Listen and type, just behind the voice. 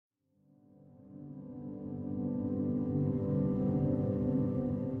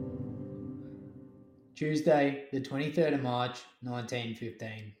Tuesday, the 23rd of March,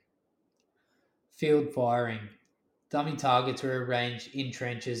 1915. Field firing. Dummy targets were arranged in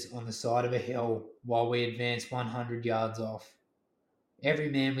trenches on the side of a hill while we advanced 100 yards off. Every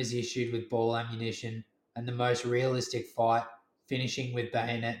man was issued with ball ammunition, and the most realistic fight, finishing with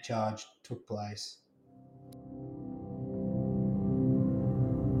bayonet charge, took place.